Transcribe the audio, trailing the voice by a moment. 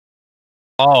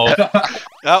Oh,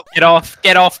 Oh, get off,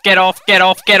 get off, get off, get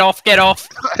off, get off, get off.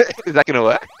 Is that gonna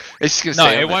work? It's just gonna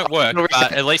No, stay it on won't work, No,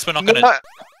 but at least we're not No, gonna...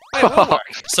 it will work.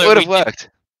 So it would we have worked.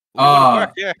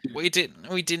 Yeah.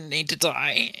 didn't need to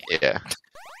die. Yeah.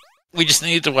 We just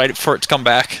needed to wait for it to come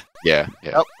back. Yeah.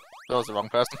 Yeah. Oh. That was the wrong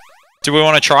person. Do we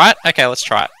want to try it? Okay, let's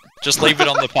try it. Just leave it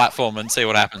on the platform and see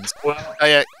what happens. Oh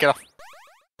yeah, get off.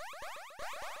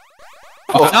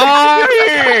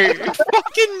 No!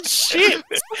 Fucking shit!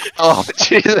 Oh,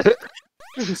 Jesus.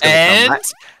 And...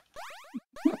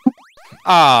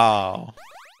 Oh.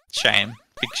 Shame.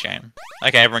 Big shame.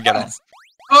 Okay, everyone get on.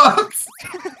 Oh,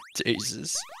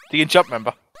 Jesus. You can jump,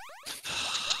 remember?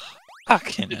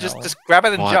 Fucking You hell. just grab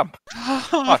it and What? jump.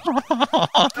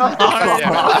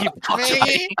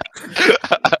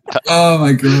 oh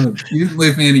my god. You didn't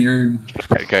leave me any room.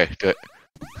 Okay, good.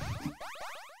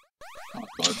 Oh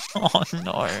god. Oh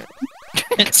no.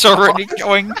 It's already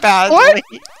going badly.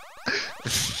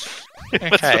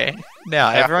 Okay. Now,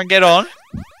 everyone get on.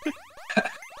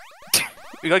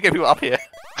 We gotta get people up here.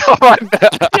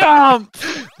 Jump!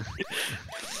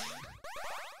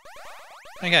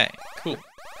 Okay, cool.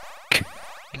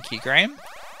 Thank you, Graham.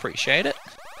 Appreciate it.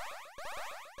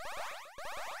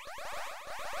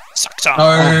 Sucks up.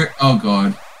 No. Oh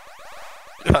god.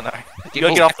 Oh no. You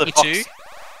gotta get off the box. You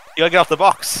gotta get off the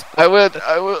box. I will.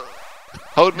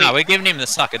 Hold me. No, we're giving him the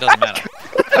suck. It doesn't matter.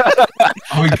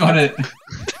 Oh, we got it.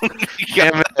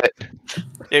 Damn it.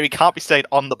 Yeah, we can't be staying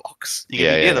on the box. You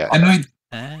Yeah, can be yeah, near the yeah. box.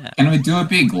 And can we do a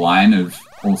big line of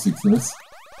all six of us?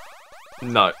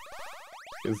 No.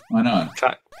 Why not?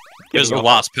 Because the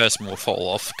last person will fall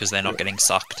off because they're not getting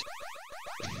sucked.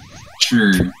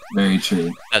 True. Very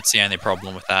true. That's the only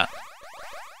problem with that.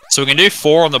 So we can do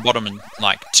 4 on the bottom and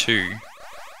like 2.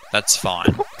 That's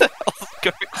fine. You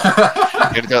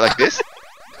gonna do it like this?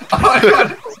 Oh my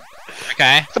god.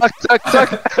 Okay. Suck.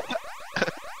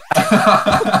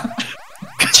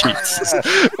 Jesus.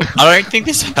 I don't think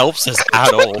this helps us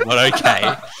at all, but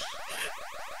okay.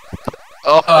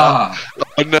 Oh, Ah.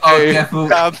 oh no. Oh, careful.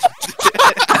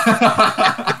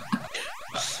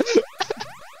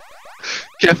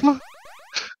 Careful.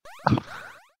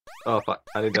 Oh fuck,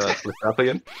 I need to lift it up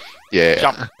again. Yeah.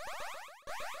 Jump.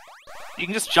 You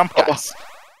can just jump, guys.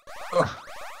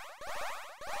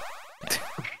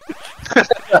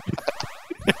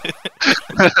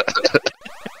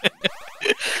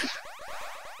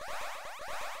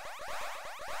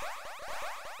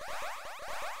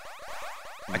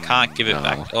 I can't give it No.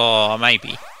 back. Oh,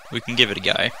 maybe. We can give it a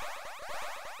go.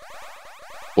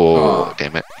 Oh,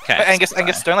 damn it. Okay. Angus,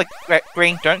 don't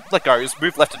Green, don't let go. Just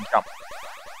move left and jump.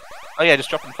 Oh yeah, just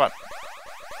drop in front.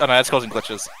 Oh no, that's causing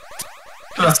glitches.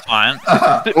 It's fine.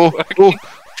 Oh.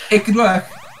 It could work.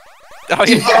 Oh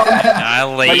yeah.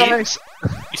 I'll leave. Nice.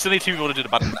 You still need 2 people to do the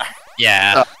button.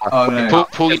 Yeah. Oh no.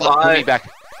 Pull me back.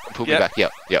 Pull me Yep.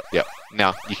 back. Yep.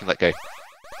 Now you can let go.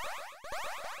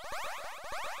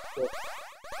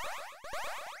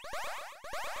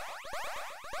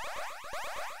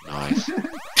 Nice.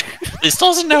 This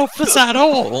doesn't help us at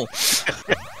all.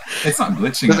 It's not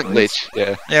glitching. Doesn't at least. glitch.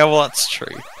 Yeah. Yeah, well, that's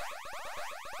true.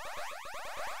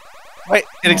 Wait,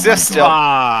 it Oh exists my still.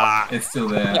 Ah, It's still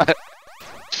there.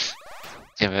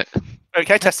 Damn it.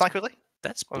 Okay, test sign quickly.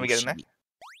 that's When we get in there. bullshit.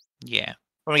 Yeah.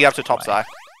 When we get up to the top Right. side.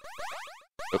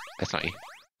 Oh, that's not you.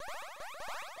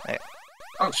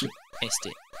 Oh shit. Test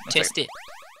it. One Test it.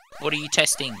 What are you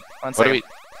testing? One What do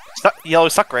second. we? Yellow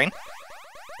suck green.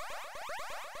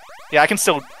 Yeah, I can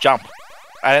still jump.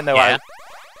 I don't know why. Yeah.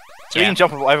 So we can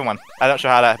jump with everyone. I'm not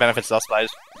sure how that benefits us, but I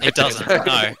just... It doesn't.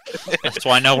 No. That's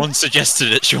why no one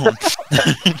suggested it, Sean.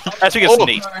 I think it's Oh.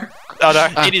 neat. Oh no.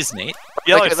 It is neat.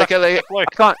 Yellow Like, suck blue. I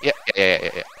can't. Yeah.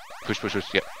 Push.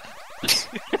 Yep.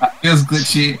 Feels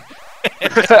glitchy.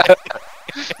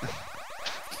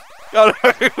 Oh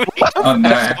no. Oh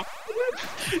no.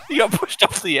 You got pushed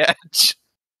off the edge.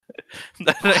 I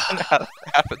don't know how that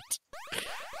happened.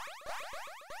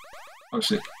 Oh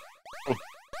shit.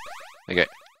 Okay.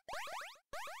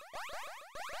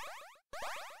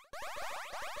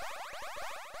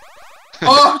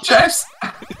 Oh, Chase!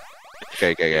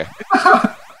 Okay.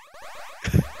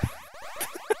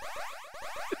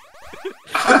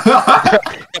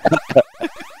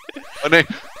 Oh no.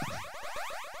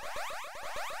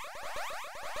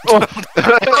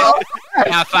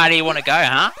 How far do you want to go,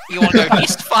 huh? You want to go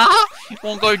this far? You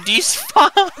want to go this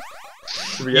far?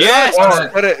 Yes! Oh,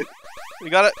 Got it. We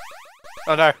got it.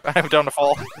 Oh no, I'm down to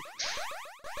fall.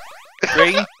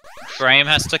 Green? Graham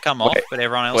has to come off, Wait, but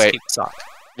everyone else wait. keeps suck.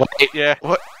 Wait. Yeah.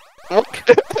 What?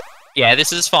 Yeah,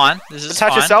 this is fine. This is Attach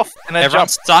fine. yourself and then Everyone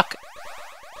jump. stuck.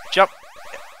 Jump.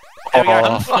 There we go.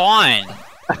 Oh. I'm fine.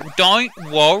 Don't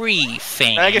worry,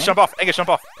 fan. Angus, jump off. Angus, jump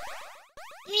off.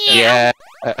 Yeah.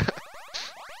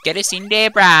 Get us in there,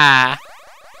 brah.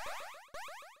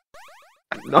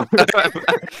 No.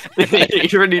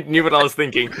 You already knew what I was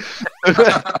thinking.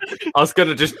 I was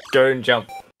gonna just go and jump.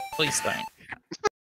 Please don't.